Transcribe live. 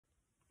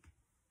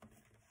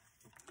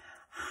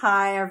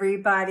Hi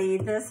everybody,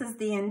 this is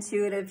the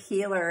Intuitive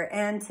Healer,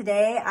 and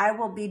today I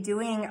will be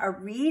doing a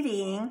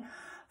reading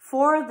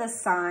for the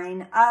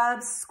sign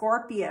of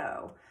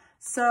Scorpio.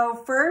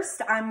 So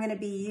first I'm going to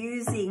be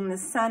using the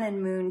Sun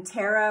and Moon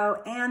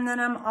Tarot, and then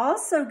I'm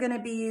also going to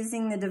be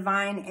using the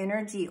Divine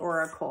Energy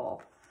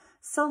Oracle.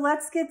 So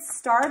let's get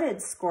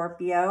started,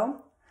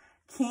 Scorpio.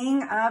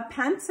 King of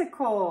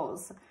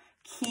Pentacles,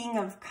 King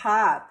of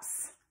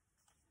Cups,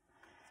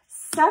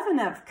 Seven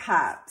of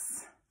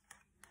Cups,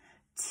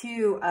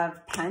 Two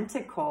of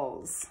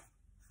Pentacles,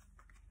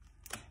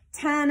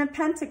 10 of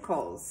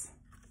Pentacles,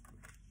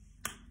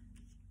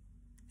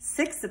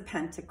 6 of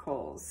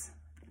Pentacles,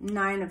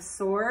 9 of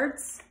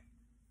Swords,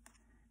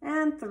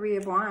 and 3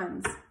 of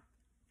Wands.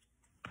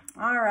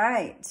 All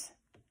right.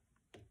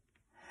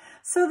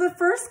 So the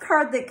first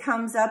card that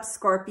comes up,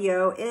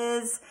 Scorpio,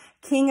 is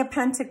King of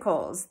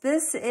Pentacles.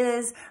 This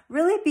is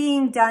really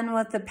being done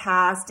with the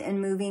past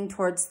and moving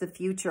towards the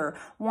future,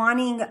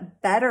 wanting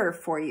better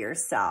for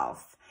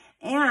yourself.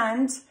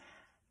 And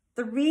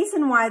the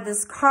reason why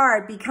this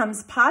card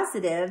becomes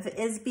positive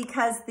is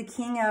because the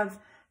King of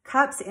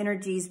Cups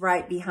energy is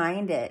right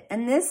behind it.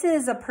 And this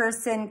is a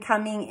person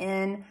coming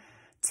in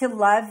to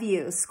love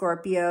you,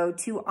 Scorpio,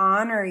 to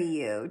honor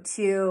you,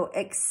 to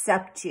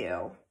accept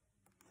you.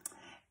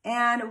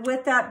 And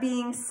with that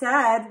being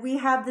said, we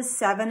have the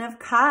Seven of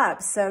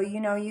Cups. So,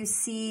 you know, you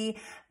see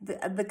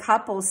the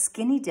couple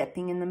skinny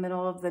dipping in the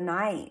middle of the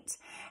night.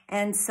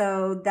 And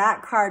so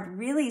that card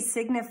really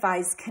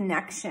signifies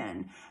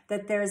connection,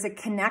 that there's a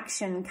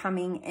connection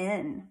coming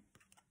in.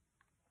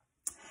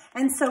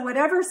 And so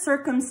whatever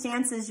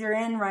circumstances you're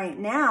in right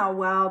now,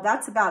 well,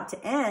 that's about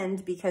to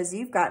end because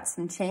you've got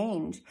some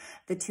change,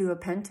 the Two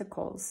of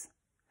Pentacles.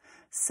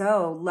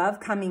 So love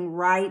coming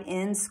right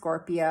in,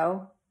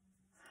 Scorpio.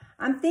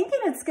 I'm thinking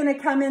it's going to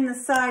come in the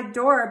side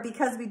door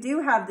because we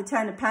do have the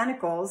 10 of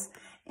Pentacles.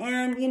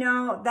 And, you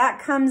know, that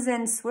comes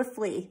in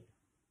swiftly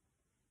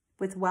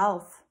with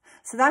wealth.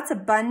 So that's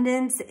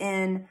abundance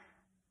in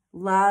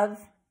love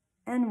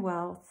and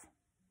wealth.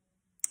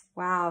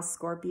 Wow,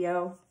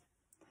 Scorpio.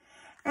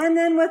 And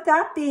then with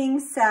that being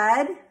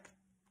said,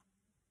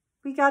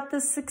 we got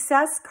the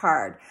Success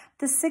card,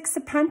 the 6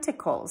 of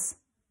Pentacles.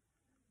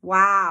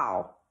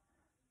 Wow.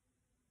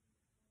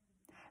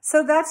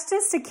 So that's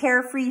just a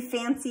carefree,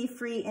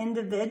 fancy-free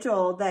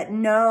individual that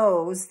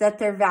knows that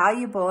they're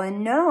valuable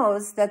and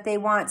knows that they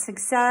want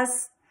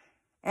success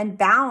and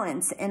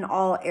balance in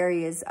all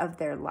areas of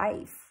their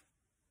life.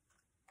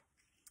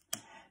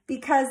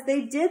 Because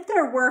they did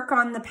their work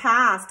on the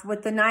past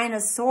with the 9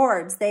 of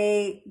Swords.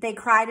 They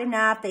cried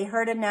enough, they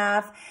hurt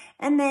enough,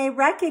 and they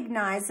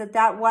recognized that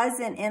that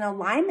wasn't in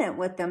alignment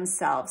with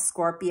themselves,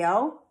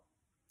 Scorpio.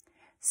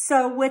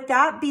 So with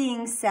that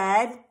being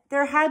said,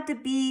 there had to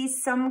be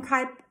some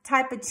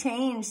type of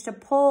change to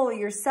pull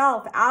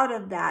yourself out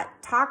of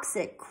that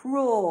toxic,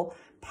 cruel,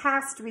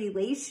 past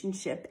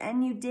relationship.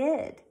 And you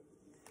did.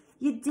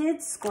 You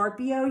did,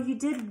 Scorpio. You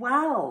did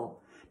well.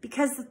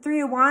 Because the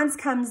 3 of Wands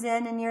comes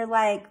in and you're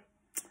like,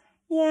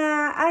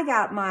 yeah, I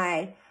got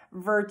my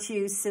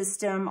virtue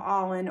system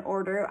all in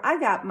order. I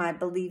got my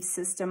belief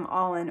system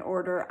all in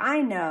order.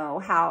 I know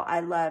how I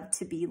love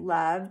to be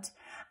loved.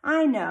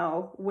 I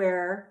know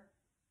where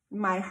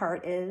my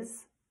heart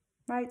is.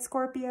 Right,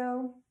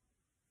 Scorpio?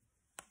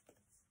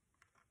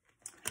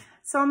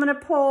 So I'm going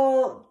to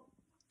pull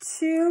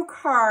 2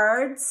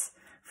 cards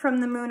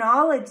from the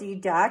Moonology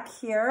deck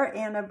here,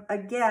 and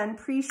again,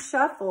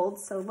 pre-shuffled,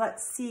 so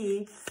let's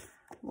see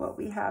what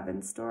we have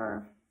in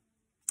store.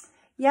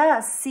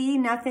 Yes, see,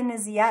 nothing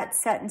is yet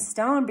set in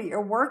stone, but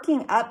you're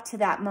working up to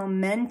that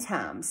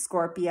momentum,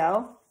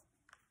 Scorpio.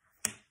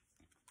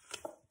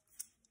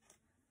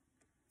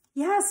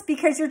 Yes,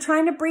 because you're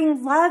trying to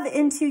bring love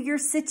into your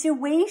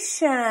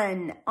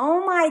situation.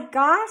 Oh my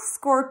gosh,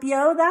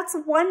 Scorpio, that's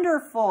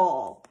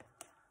wonderful.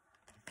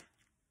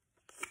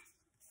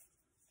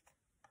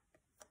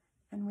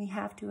 And we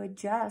have to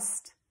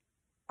adjust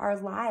our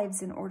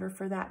lives in order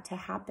for that to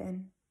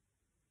happen.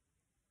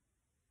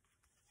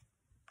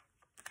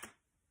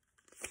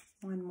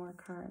 One more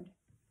card.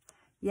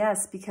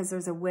 Yes, because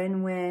there's a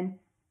win-win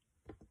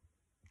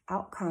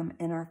outcome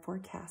in our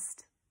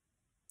forecast.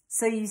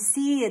 So you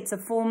see it's a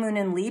full moon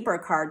in Libra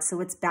card, so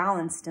it's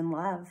balanced in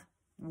love.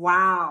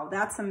 Wow,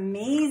 that's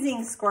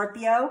amazing,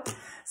 Scorpio.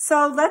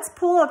 So let's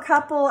pull a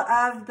couple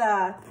of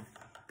the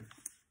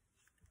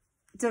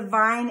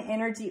Divine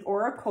Energy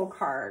Oracle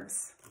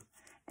cards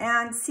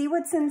and see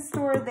what's in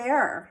store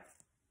there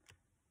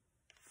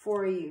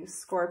for you,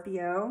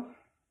 Scorpio.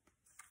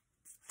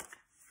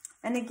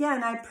 And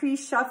again, I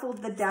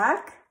pre-shuffled the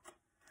deck.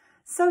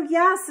 So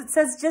yes, it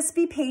says just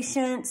be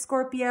patient,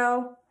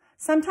 Scorpio.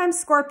 Sometimes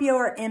Scorpio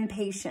are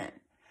impatient.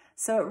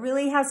 So it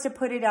really has to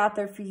put it out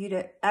there for you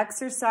to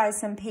exercise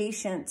some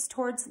patience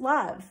towards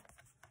love.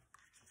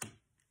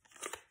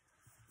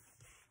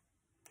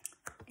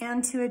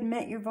 And to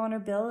admit your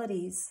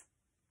vulnerabilities.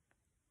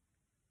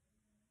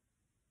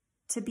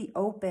 To be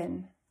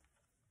open.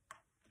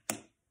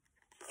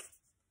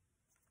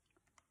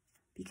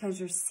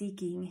 because you're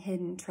seeking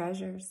hidden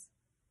treasures.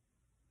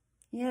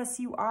 Yes,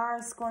 you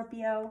are,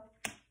 Scorpio.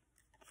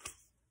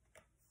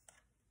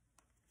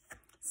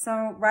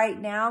 So right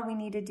now we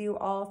need to do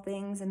all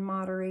things in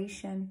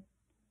moderation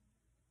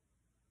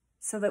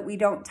so that we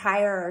don't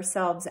tire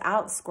ourselves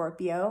out,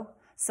 Scorpio.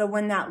 So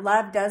when that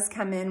love does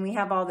come in, we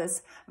have all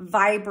this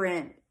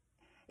vibrant,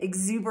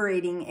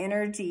 exuberating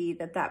energy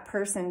that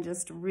person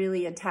just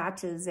really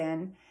attaches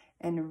and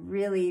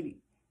really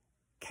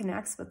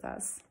connects with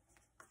us.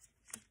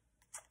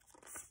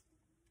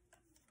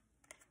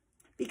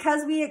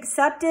 Because we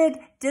accepted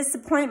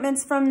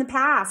disappointments from the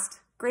past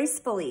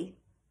gracefully.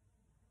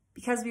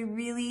 Because we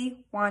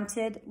really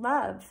wanted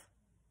love.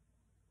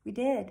 We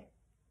did.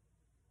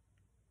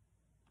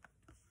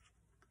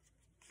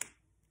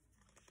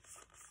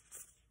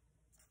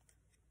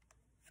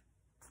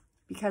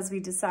 Because we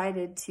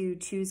decided to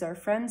choose our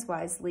friends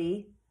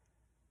wisely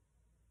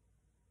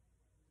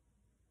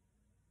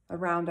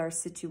around our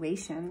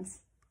situations.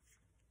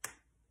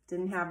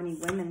 Didn't have any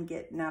women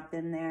getting up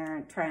in there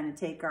and trying to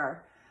take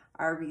our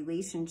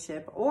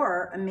relationship,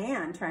 or a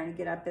man trying to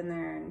get up in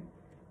there and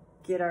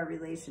get our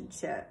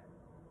relationship.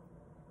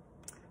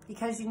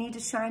 Because you need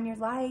to shine your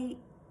light,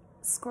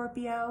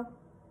 Scorpio.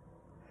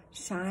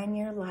 Shine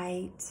your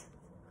light.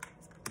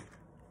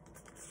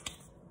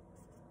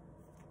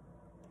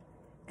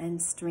 And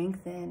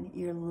strengthen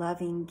your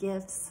loving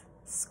gifts,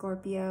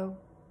 Scorpio.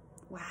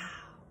 Wow.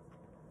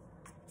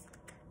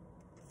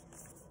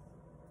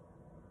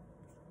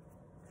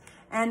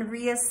 And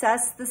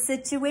reassess the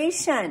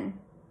situation,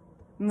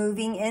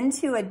 moving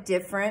into a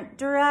different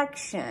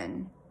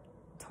direction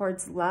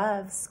towards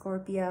love,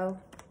 Scorpio.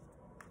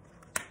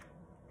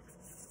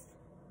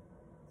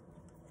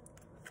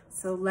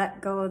 So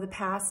let go of the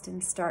past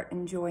and start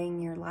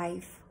enjoying your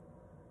life.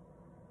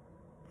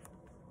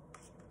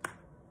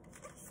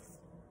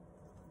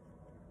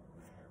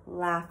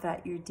 Laugh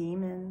at your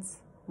demons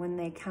when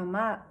they come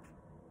up.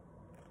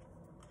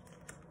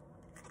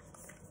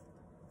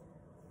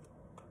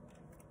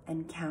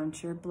 And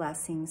count your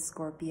blessings,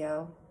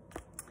 Scorpio.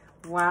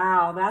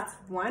 Wow, that's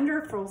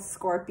wonderful,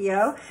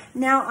 Scorpio.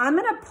 Now I'm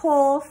going to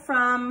pull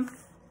from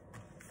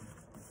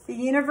the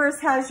Universe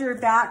Has Your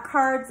Back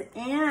cards,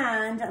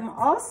 and I'm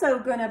also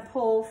going to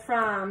pull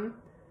from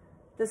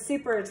the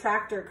Super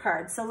Attractor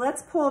card. So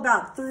let's pull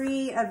about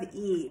 3 of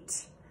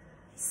each.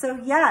 So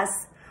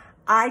yes,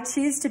 I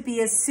choose to be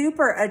a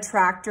super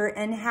attractor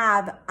and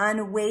have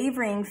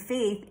unwavering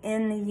faith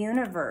in the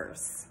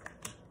universe.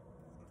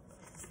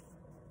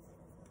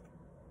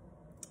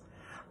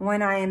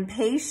 When I am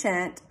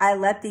patient, I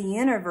let the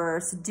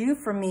universe do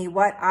for me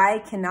what I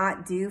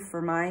cannot do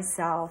for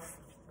myself.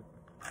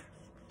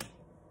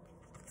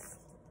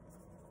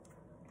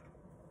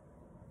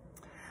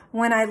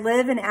 When I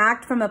live and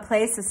act from a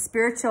place of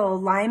spiritual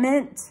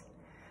alignment,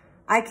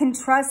 I can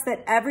trust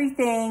that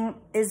everything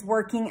is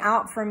working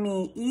out for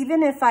me,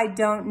 even if I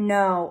don't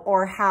know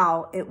or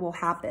how it will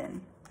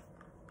happen.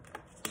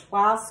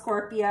 Wow,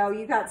 Scorpio,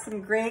 you got some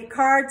great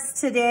cards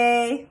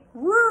today.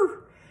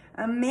 Woo!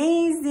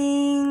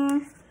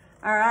 Amazing.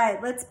 All right,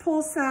 let's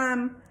pull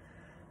some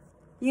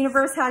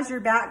Universe Has Your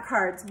Back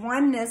cards.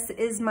 Oneness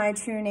is my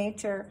true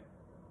nature.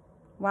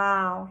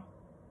 Wow.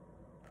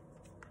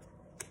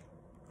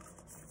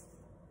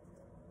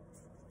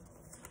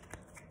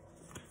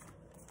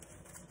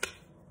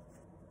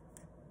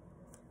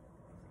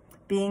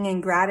 Being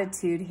in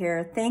gratitude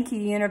here. Thank you,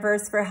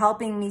 universe, for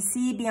helping me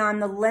see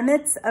beyond the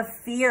limits of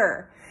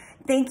fear.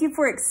 Thank you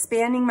for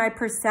expanding my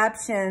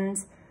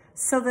perceptions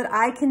so that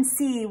I can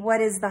see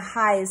what is the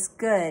highest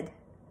good.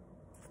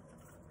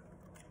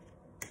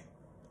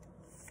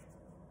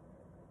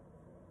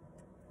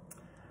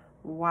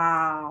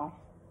 Wow.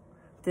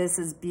 This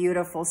is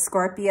beautiful,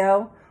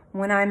 Scorpio.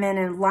 When I'm in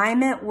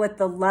alignment with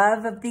the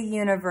love of the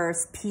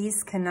universe,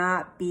 peace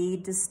cannot be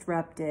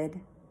disrupted.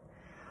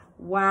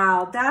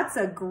 Wow, that's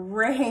a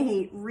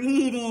great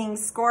reading,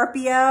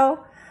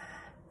 Scorpio.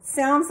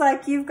 Sounds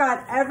like you've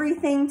got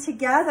everything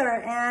together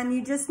and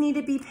you just need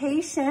to be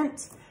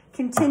patient,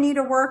 continue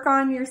to work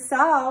on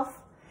yourself,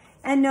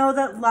 and know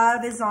that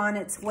love is on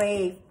its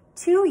way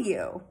to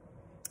you.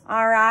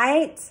 All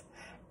right?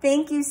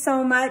 Thank you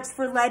so much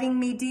for letting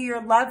me do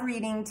your love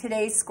reading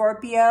today,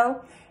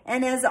 Scorpio.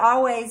 And as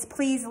always,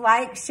 please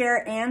like,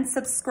 share, and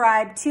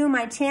subscribe to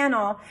my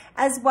channel,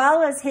 as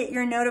well as hit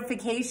your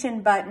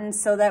notification button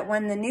so that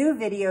when the new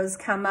videos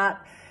come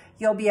up,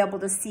 you'll be able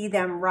to see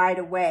them right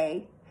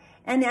away.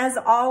 And as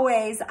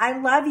always, I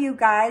love you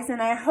guys,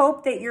 and I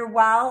hope that you're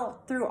well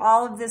through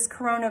all of this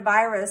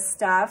coronavirus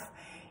stuff.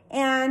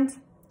 And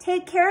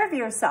take care of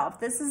yourself.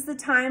 This is the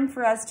time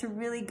for us to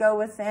really go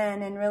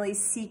within and really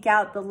seek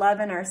out the love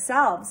in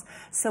ourselves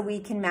so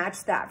we can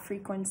match that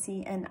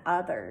frequency in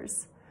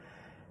others.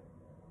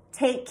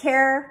 Take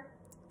care,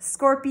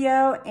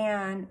 Scorpio,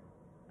 and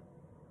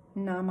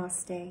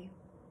namaste.